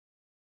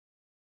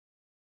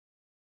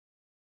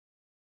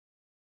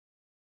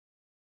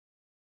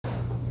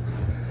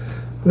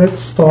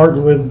Let's start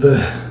with the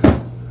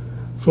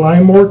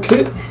fly more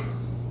kit.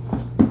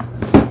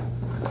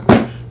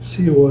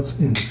 See what's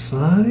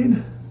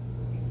inside.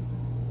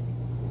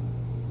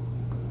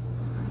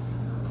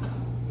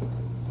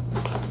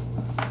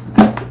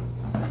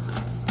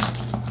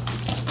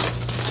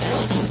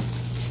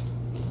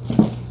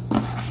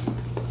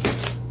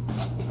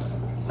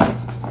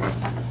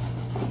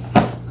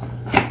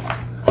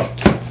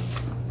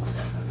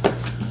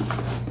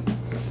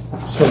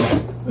 So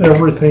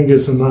everything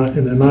is in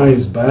a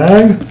nice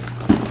bag.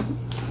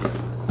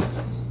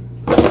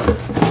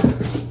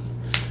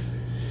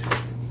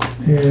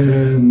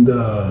 And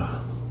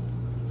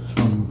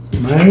some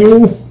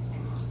manual.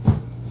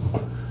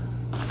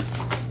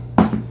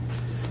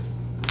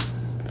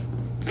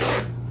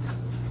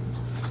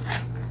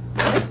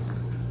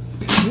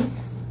 Okay.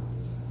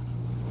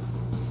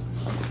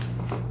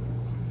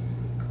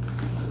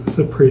 It's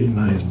a pretty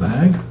nice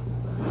bag.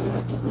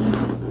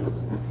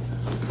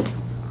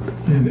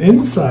 And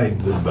inside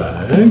the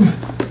bag,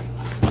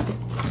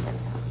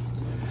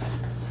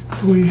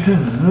 we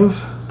have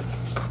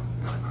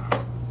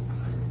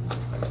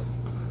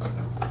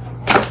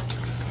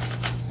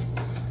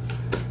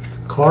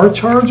car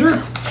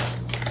charger,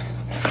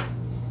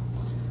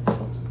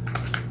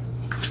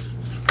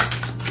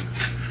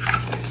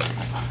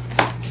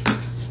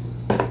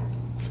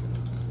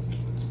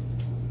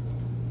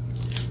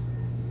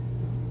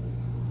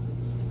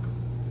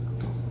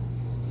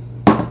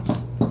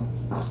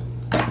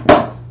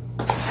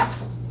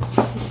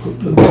 put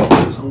the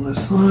boxes on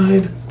this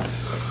side,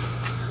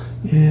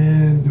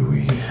 and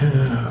we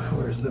have,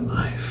 where's the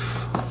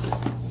knife?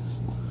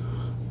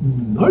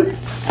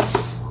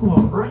 Knife!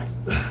 All right.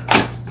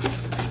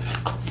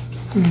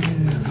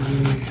 And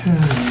we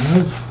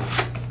have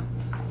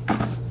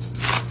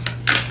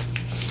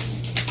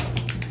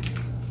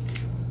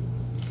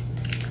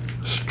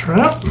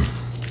strap.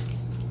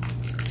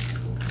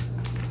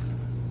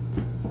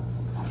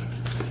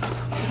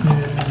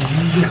 And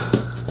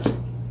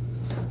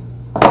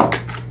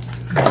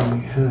we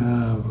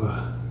have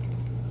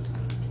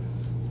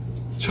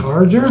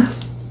charger,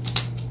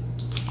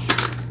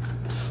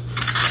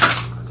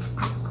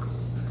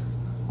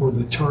 or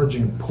the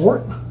charging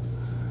port,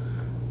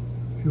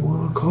 if you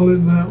want to call it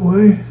that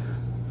way.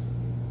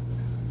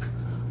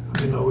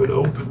 I know it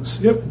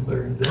opens. Yep,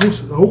 there it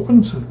goes. It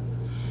opens and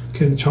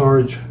can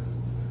charge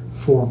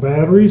 4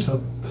 batteries.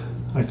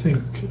 I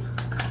think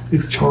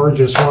it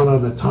charges one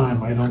at a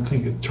time. I don't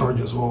think it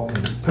charges all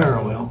in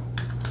parallel.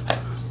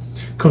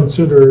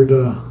 Considered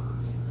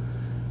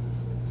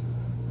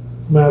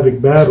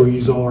Mavic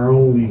batteries are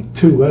only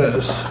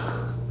 2S.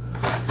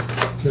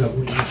 That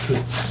means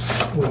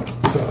it's what,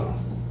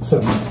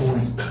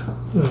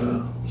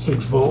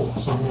 7.6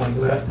 volts, something like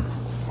that.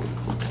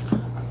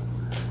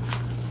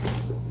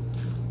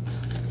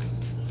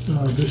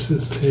 This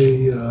is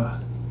a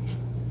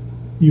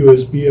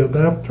USB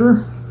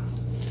adapter.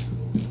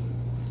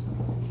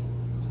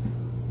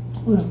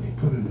 Let me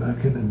put it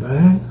back in the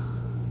bag.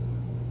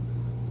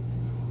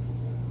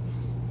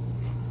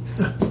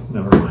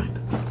 Never mind.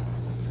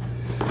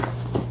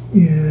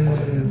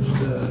 And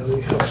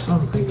we have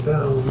something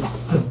down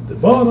at the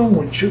bottom,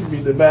 which should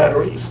be the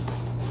batteries.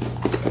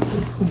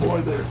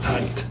 Boy, they're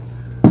tight.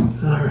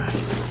 All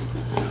right.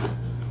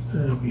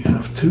 And we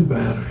have 2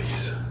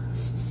 batteries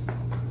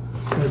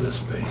and a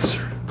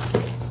spacer.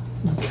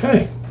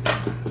 Okay.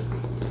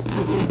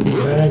 The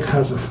bag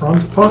has a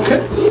front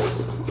pocket.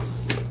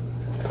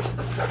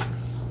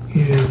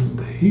 And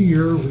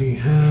here we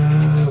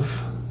have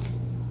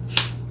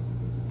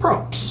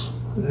props,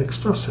 an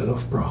extra set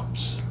of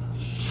props.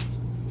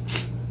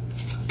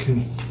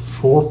 Okay,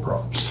 4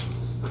 props.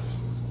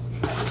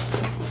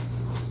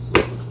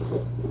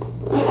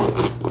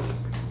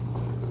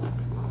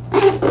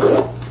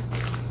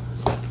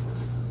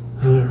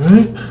 All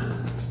right,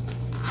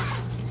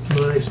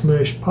 nice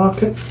mesh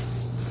pocket.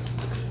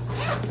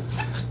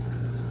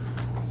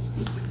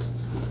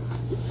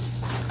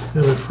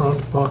 And a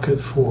front pocket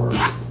for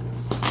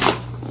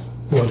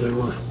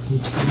whatever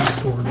needs to be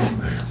stored in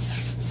there.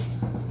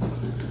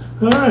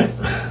 All right,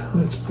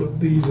 let's put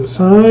these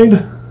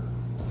aside.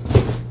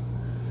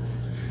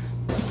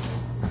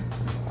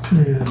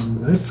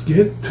 And let's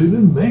get to the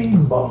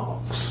main box.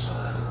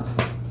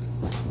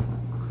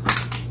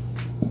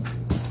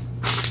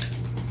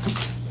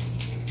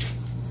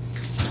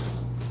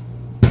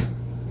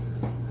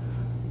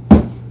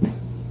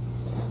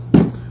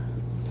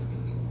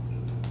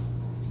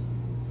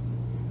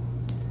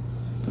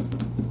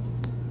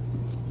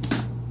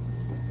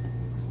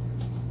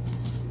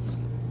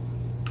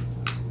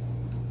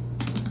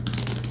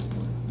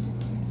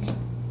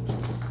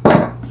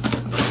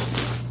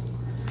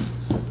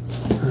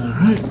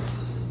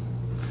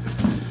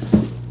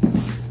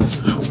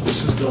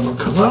 Gonna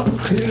come up.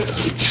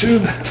 Yes, it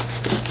should.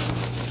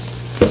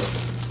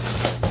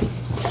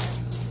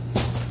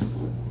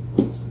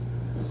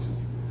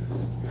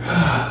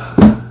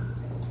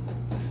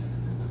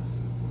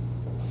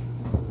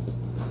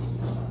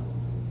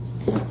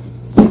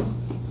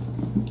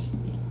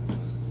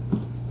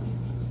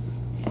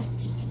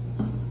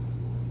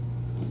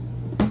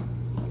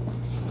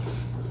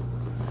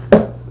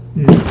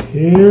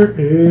 here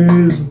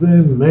is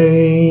the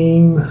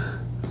main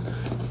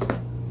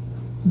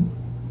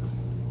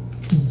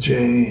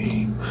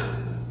jam.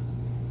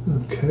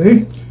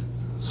 Okay,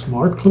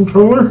 smart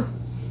controller.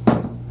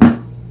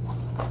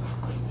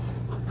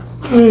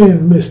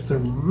 And Mr.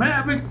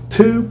 Mavic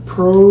 2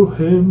 Pro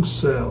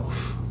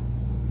himself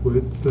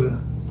with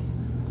the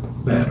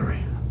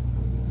battery.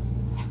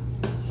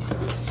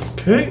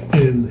 Okay,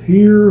 and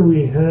here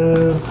we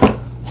have,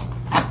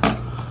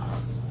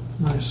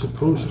 I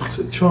suppose it's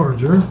a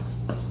charger of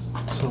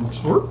some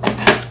sort.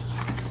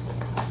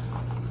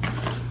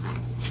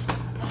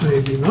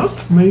 Maybe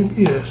not,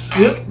 maybe yes.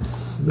 Yep,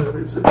 that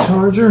is a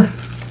charger.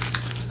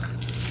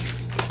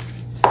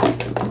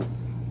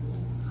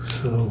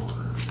 So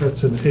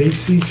that's an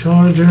AC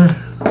charger.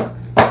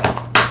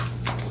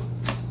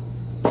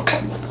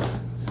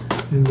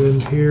 And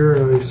then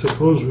here I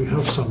suppose we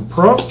have some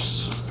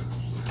props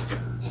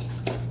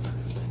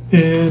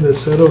and a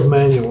set of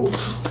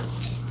manuals.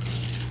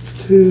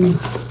 2,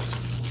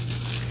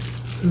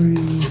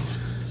 3.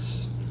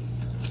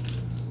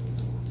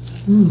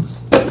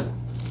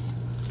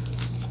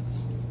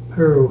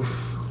 Pair of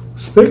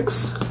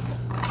sticks.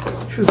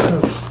 Should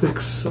have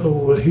sticks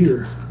over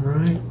here,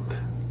 right?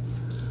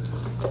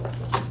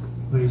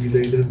 Maybe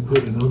they didn't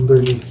put it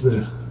underneath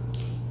the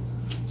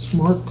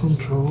smart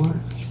controller.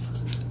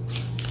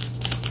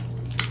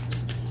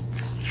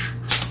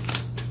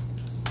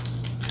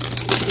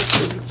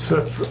 Put it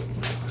separate.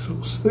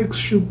 So sticks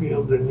should be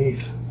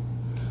underneath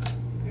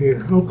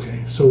here.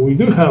 Okay, so we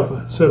do have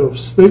a set of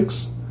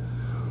sticks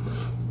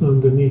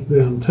underneath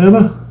the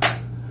antenna,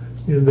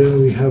 and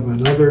then we have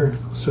another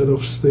set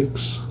of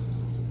sticks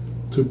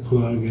to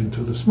plug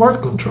into the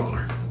smart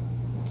controller.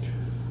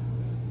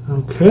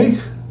 Okay.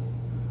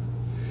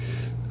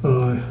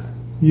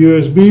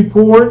 USB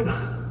port,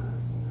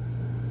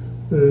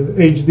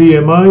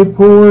 HDMI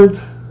port,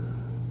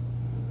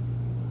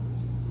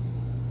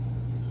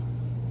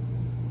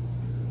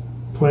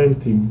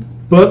 plenty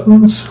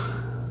buttons.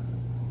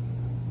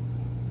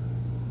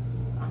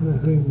 I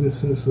think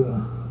this is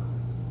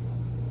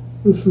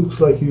this looks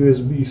like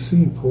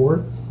USB-C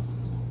port.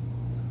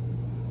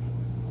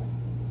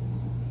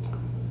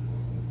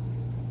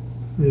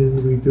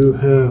 And we do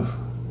have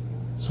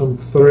some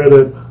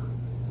threaded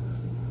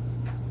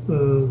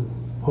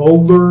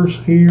holders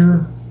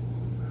here.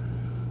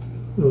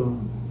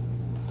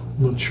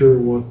 Not sure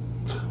what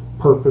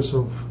purpose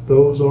of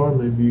those are.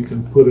 Maybe you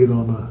can put it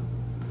on a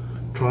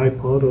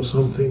tripod or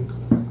something.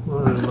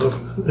 I don't know if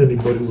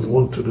anybody would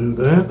want to do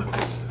that.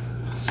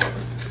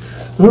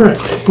 Alright,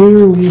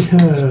 here we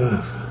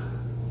have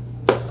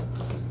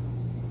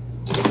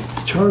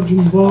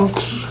charging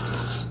box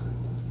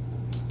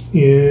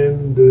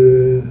and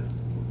the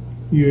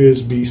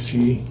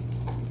USB-C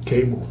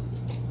cable.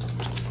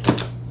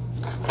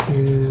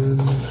 And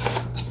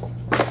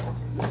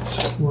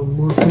one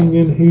more thing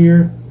in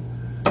here.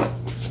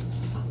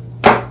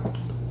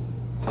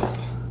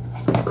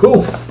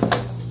 Cool.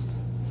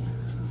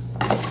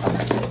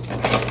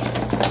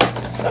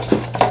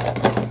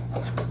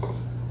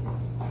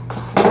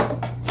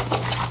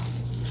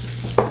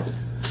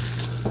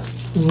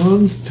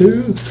 One,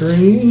 two,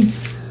 three.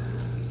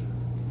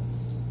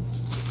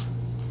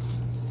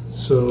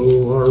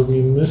 So are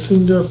we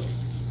missing a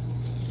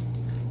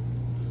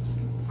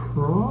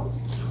prop?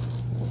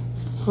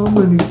 How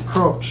many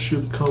props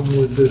should come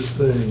with this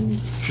thing?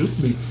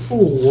 Should be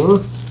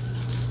 4.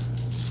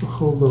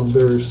 Hold on,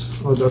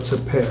 oh, that's a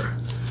pair.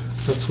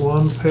 That's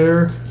one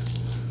pair.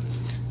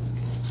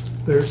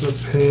 There's a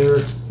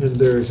pair, and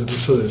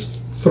so there's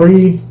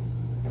 3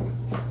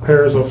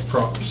 pairs of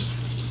props.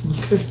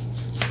 Okay.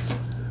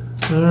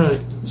 All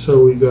right.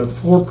 So we got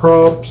 4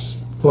 props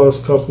plus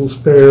couple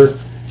spare,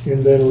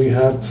 and then we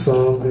had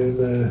some in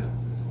the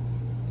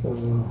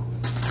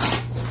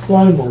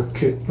fly mark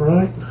kit,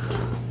 right?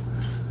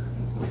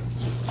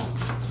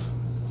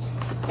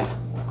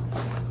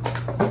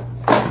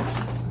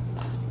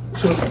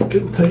 So we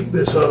can take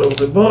this out of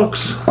the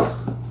box,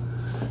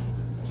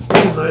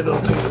 and I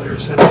don't think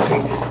there's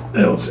anything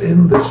else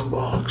in this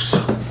box.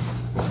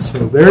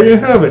 So there you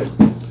have it.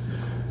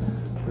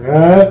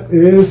 That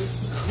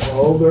is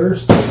all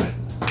there's to it.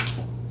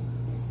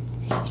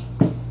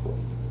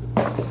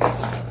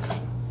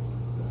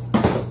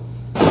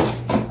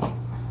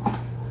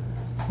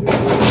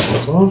 Here's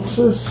the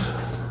boxes.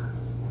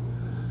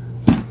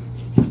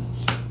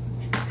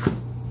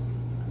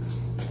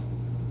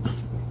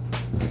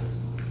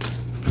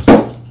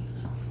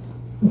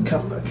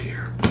 Come back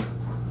here.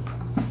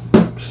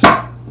 Oops.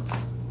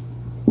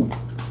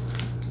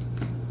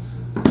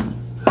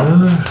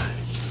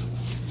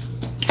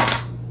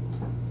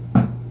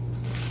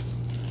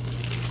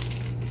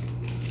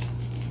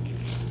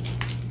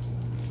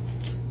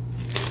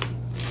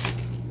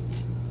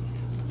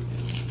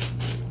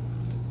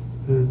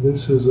 And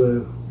this is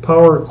a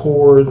power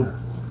cord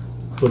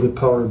for the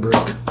power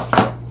brick.